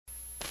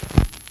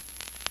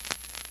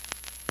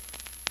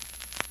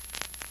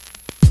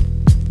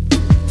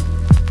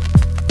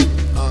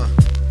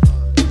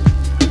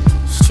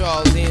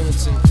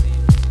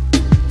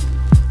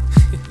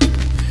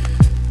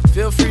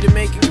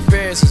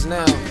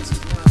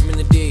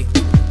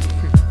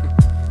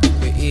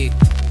E.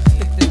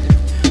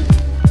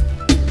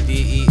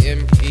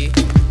 D-E-M-E.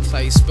 That's how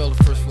you spell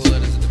the first 4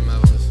 letters of the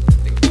melodies.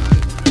 Think about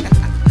it.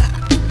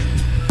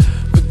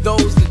 For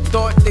those that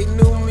thought they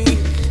knew me,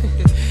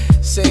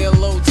 say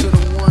hello to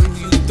the one who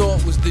you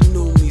thought was the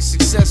new me.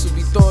 Success will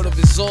be thought of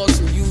as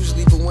awesome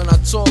usually, but when I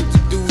talk to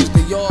dudes,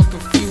 they all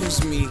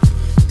confuse me.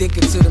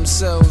 Thinking to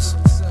themselves,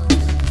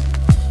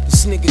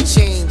 this nigga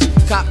changed,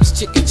 cop his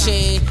chicken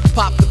chain,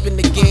 popped up in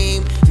the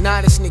game.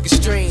 Nah, this nigga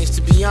strange.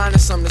 To be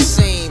honest, I'm the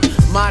same.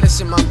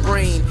 Modest in my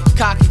brain,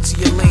 cocky to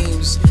your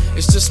lames.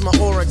 It's just my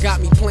aura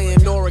got me playing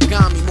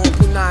origami. More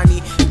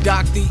punani,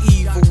 Dr.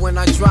 Evil. When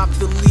I drop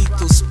the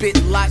lethal,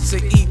 spit lots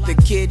of ether,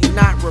 kid,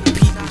 not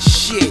repeating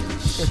shit.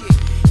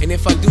 And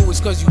if I do, it's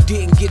cause you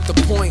didn't get the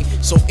point.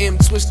 So M,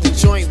 twist the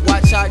joint,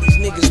 watch how these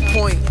niggas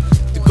point.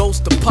 The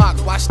ghost of Pac,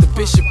 watch the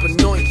bishop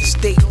anoint the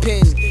state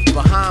pen.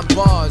 Behind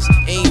bars,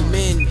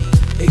 amen.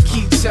 They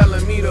keep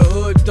telling me the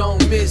hood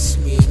don't miss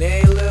me, and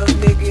every little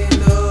nigga in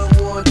the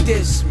hood want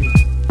diss me.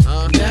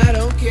 And I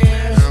don't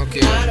care, I don't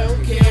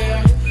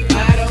care,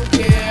 I don't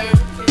care.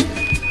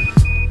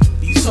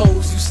 These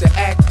hoes used to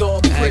act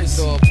all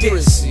prissy,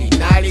 dissy.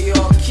 Now they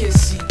all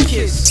kissy,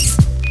 kissy.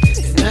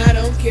 And I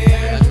don't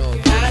care,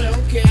 I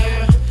don't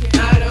care,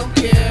 I don't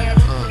care.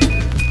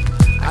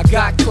 I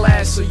got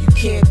class so you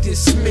can't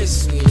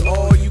dismiss me.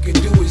 All you can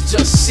do is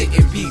just sit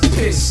and be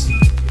pissy.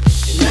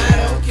 And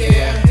I don't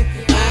care,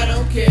 I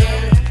don't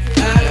care,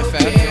 I don't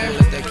care,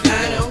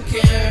 I don't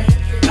care,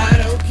 I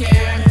don't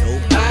care,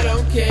 I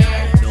don't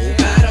care,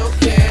 I don't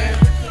care,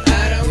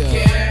 I don't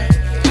care,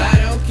 I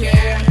don't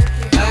care,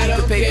 I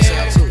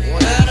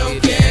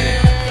don't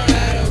care,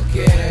 I don't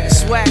care.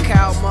 Swag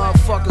how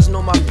motherfuckers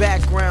know my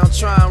background,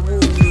 try and rule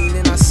me,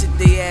 then I sit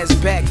their ass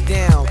back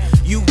down.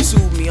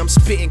 YouTube me, I'm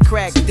spitting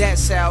crack,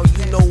 that's how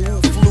you know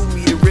who flew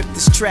me to rip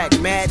this track.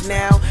 Mad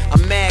now?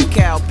 I'm mad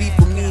cow, beef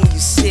with me and you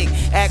sick.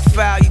 Act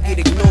foul, you get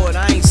ignored,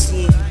 I ain't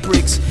seeing you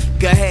bricks.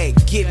 Go ahead,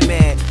 get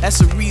mad,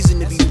 that's a reason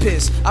to be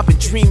pissed. I've been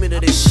dreaming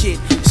of this shit,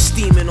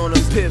 steaming on a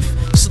piff,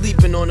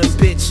 sleeping on a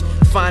bitch,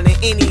 finding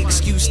any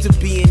excuse to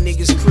be in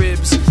niggas'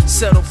 cribs.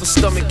 Settle for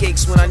stomach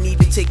aches when I need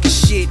to take a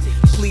shit,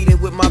 pleading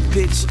with my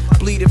bitch,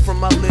 bleeding from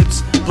my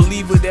lips.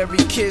 Believe with every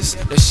kiss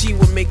that she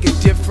would make a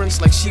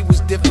difference, like she was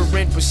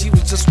different, but she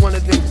was just one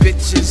of them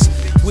bitches.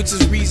 Which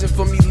is reason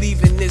for me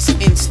leaving this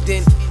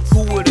instant.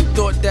 Who would've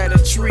thought that a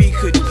tree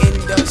could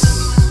end us?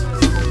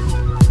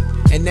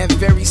 And that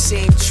very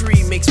same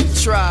tree makes me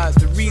try.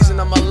 The reason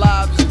I'm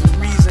alive is the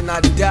reason I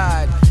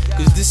died.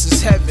 Cause this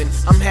is heaven,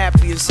 I'm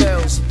happy as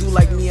hell. So do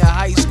like me in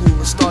high school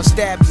and start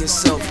stabbing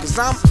yourself, cause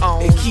I'm on.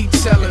 They keep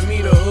telling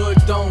me the hood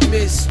don't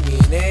miss me,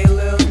 and every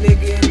little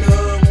nigga in the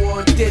hood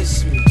want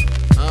diss me.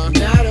 And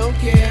I don't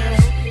care,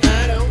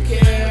 I don't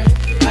care,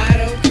 I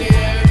don't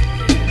care.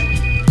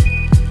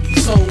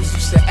 These hoes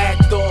used to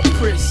act all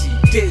prissy,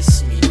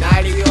 diss me.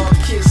 Now they all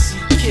kissy,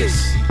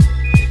 kissy.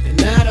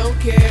 And I don't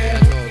care,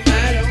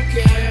 I don't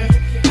care,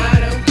 I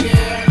don't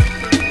care.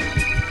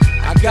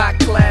 I got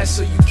class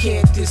so you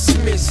can't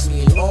dismiss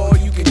me, and all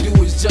you can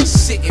do is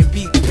just sit and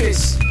be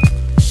pissy.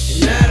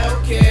 And I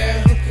don't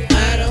care,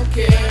 I don't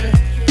care,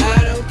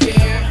 I don't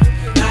care,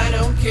 I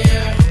don't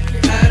care,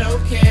 I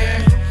don't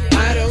care,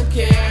 I don't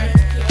care,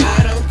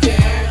 I don't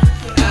care,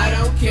 I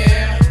don't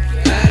care,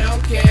 I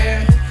don't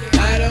care,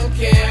 I don't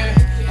care,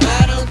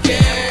 I don't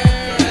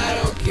care, I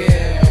don't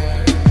care.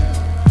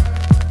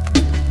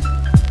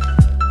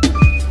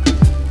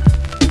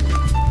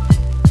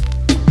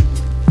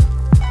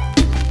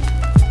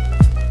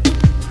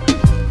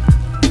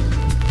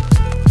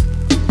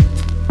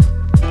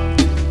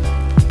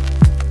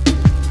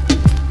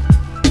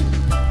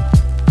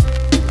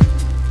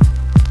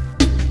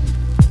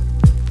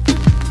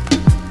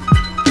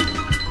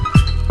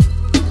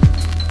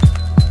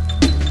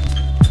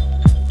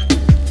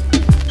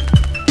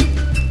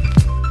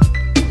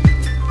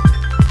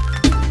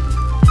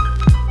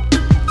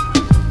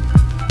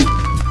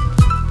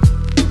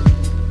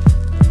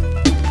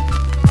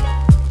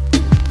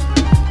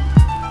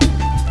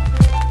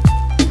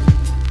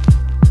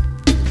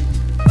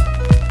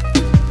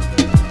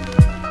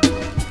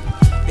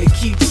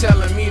 Keep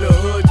telling me the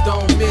hood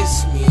don't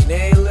miss me, and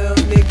every little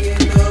nigga in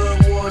the hood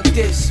want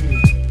diss me.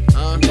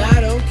 And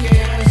I don't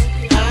care,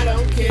 I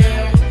don't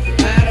care,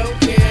 I don't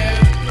care.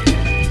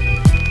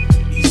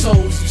 These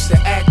hoes used to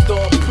act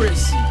all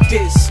prissy,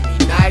 diss me.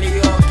 Now they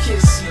all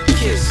kissy,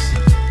 kissy.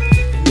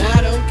 And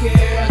I don't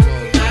care,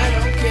 I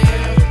don't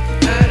care,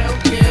 I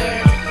don't care.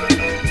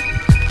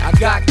 I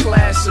got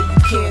class so you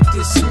can't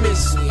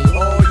dismiss me, and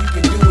all you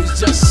can do is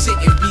just sit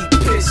and be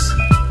pissy.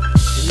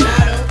 And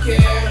I don't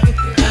care,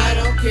 I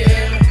don't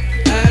care,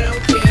 I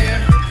don't care,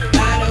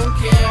 I don't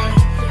care,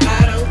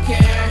 I don't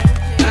care,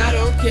 I don't care, I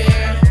don't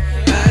care,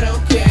 I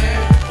don't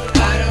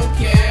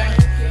care,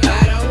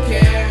 I don't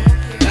care,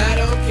 I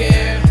don't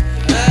care,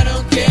 I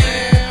don't care,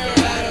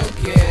 I don't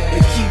care.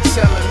 They keep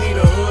telling me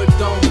the hood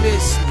don't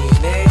miss me,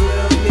 and every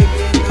little nigga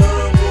in the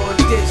hood want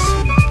diss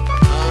me.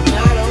 And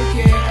I don't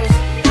care,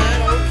 I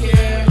don't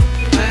care,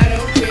 I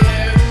don't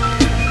care.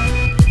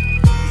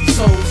 These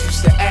hoes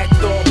used to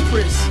act all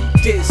prissy,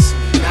 diss